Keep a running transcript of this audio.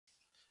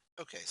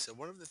Okay, so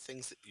one of the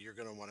things that you're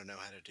going to want to know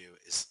how to do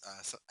is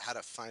how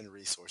to find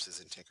resources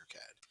in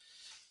Tinkercad.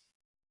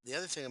 The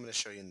other thing I'm going to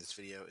show you in this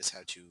video is how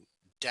to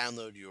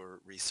download your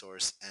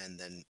resource and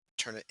then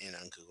turn it in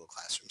on Google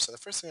Classroom. So the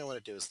first thing I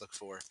want to do is look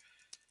for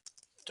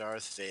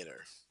Darth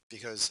Vader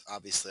because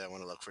obviously I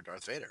want to look for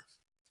Darth Vader.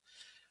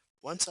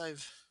 Once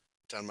I've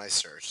done my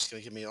search, it's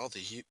going to give me all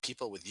the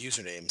people with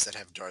usernames that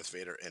have Darth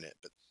Vader in it,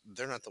 but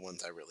they're not the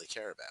ones I really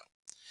care about.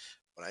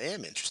 What I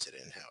am interested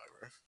in,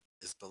 however,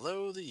 is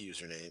below the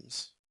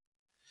usernames.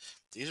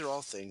 These are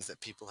all things that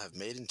people have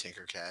made in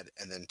Tinkercad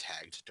and then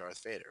tagged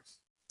Darth Vader.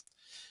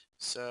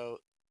 So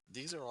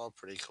these are all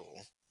pretty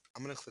cool.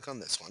 I'm going to click on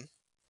this one,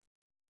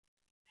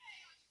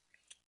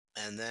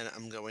 and then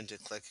I'm going to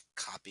click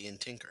Copy and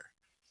Tinker.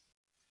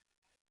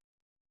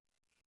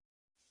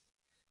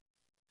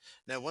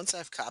 Now, once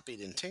I've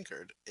copied and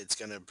tinkered, it's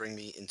going to bring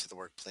me into the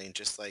work plane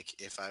just like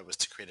if I was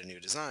to create a new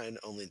design,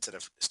 only instead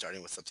of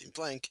starting with something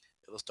blank,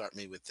 it'll start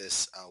me with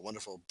this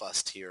wonderful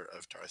bust here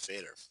of Darth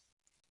Vader.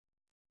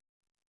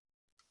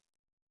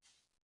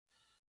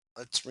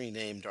 Let's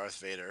rename Darth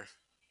Vader.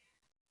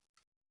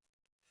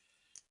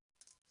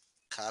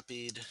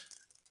 Copied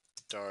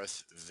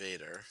Darth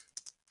Vader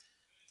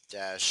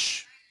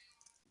dash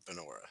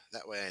Benora.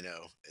 That way I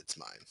know it's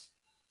mine.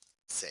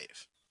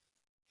 Save.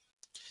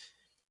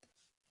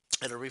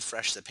 It'll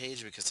refresh the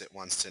page because it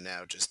wants to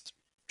now just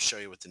show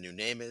you what the new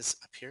name is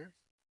up here.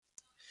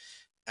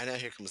 And now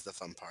here comes the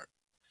fun part.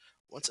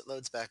 Once it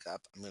loads back up,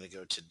 I'm going to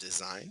go to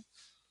Design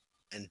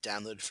and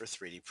Download for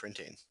 3D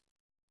Printing.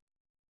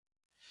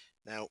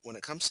 Now, when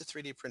it comes to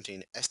 3D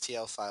printing,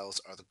 STL files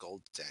are the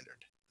gold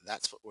standard.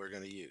 That's what we're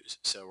going to use.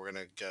 So we're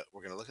going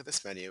to look at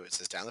this menu. It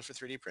says download for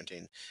 3D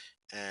printing,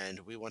 and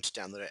we want to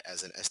download it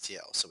as an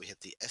STL. So we hit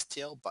the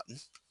STL button,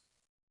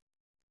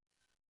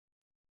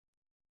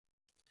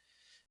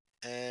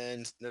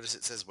 and notice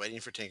it says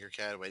waiting for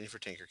Tinkercad, waiting for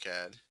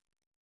Tinkercad,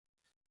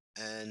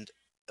 and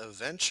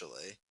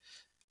eventually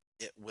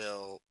it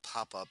will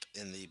pop up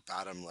in the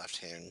bottom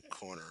left-hand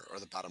corner or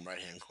the bottom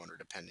right-hand corner,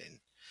 depending.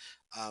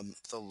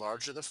 The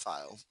larger the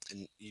file,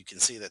 and you can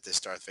see that this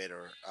Darth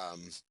Vader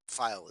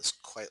file is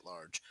quite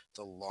large,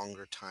 the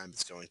longer time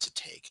it's going to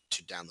take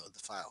to download the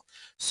file.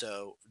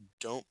 So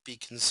don't be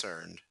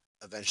concerned.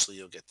 Eventually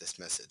you'll get this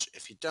message.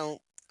 If you don't,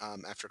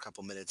 after a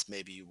couple minutes,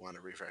 maybe you want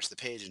to refresh the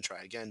page and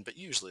try again, but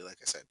usually, like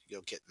I said,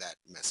 you'll get that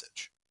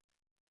message.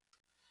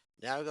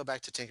 Now I go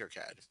back to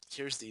Tinkercad.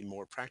 Here's the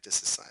more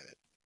practice assignment.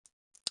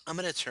 I'm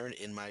going to turn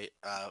in my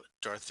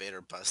Darth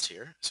Vader bust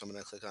here. So I'm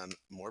going to click on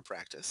more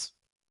practice.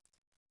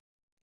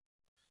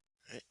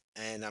 Right?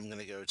 And I'm going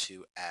to go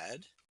to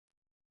add.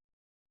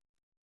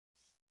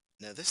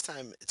 Now this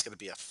time it's going to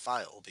be a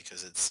file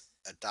because it's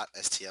a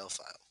 .stl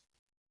file.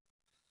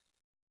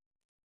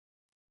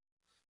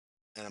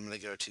 And I'm going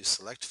to go to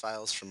select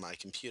files from my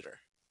computer.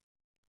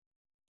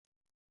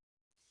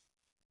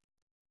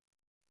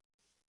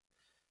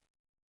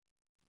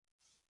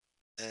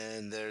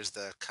 And there's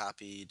the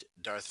copied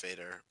Darth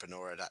Vader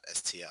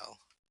Benora.stl.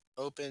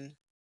 Open.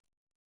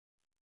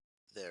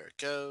 There it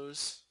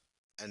goes.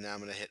 And now I'm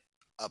going to hit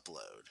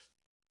upload.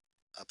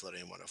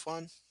 Uploading 1 of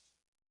 1.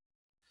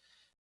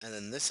 And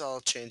then this all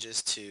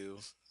changes to,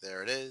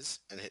 there it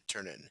is, and hit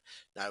turn in.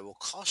 Now I will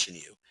caution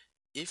you,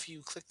 if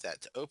you click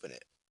that to open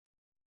it,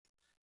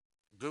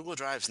 Google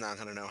Drive's not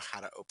going to know how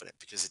to open it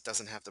because it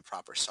doesn't have the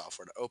proper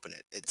software to open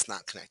it. It's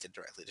not connected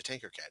directly to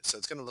Tinkercad. So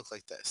it's going to look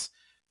like this.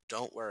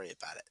 Don't worry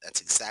about it.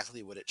 That's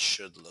exactly what it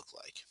should look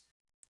like.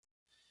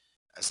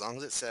 As long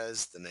as it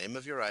says the name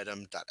of your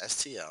item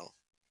 .stl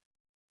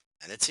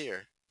and it's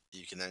here,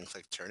 you can then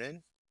click turn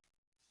in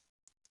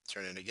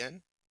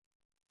again,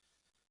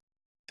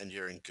 and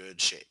you're in good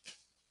shape.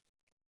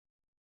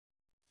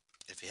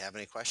 If you have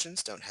any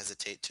questions, don't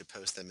hesitate to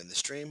post them in the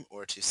stream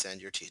or to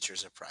send your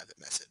teachers a private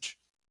message.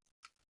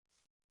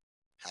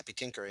 Happy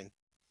tinkering!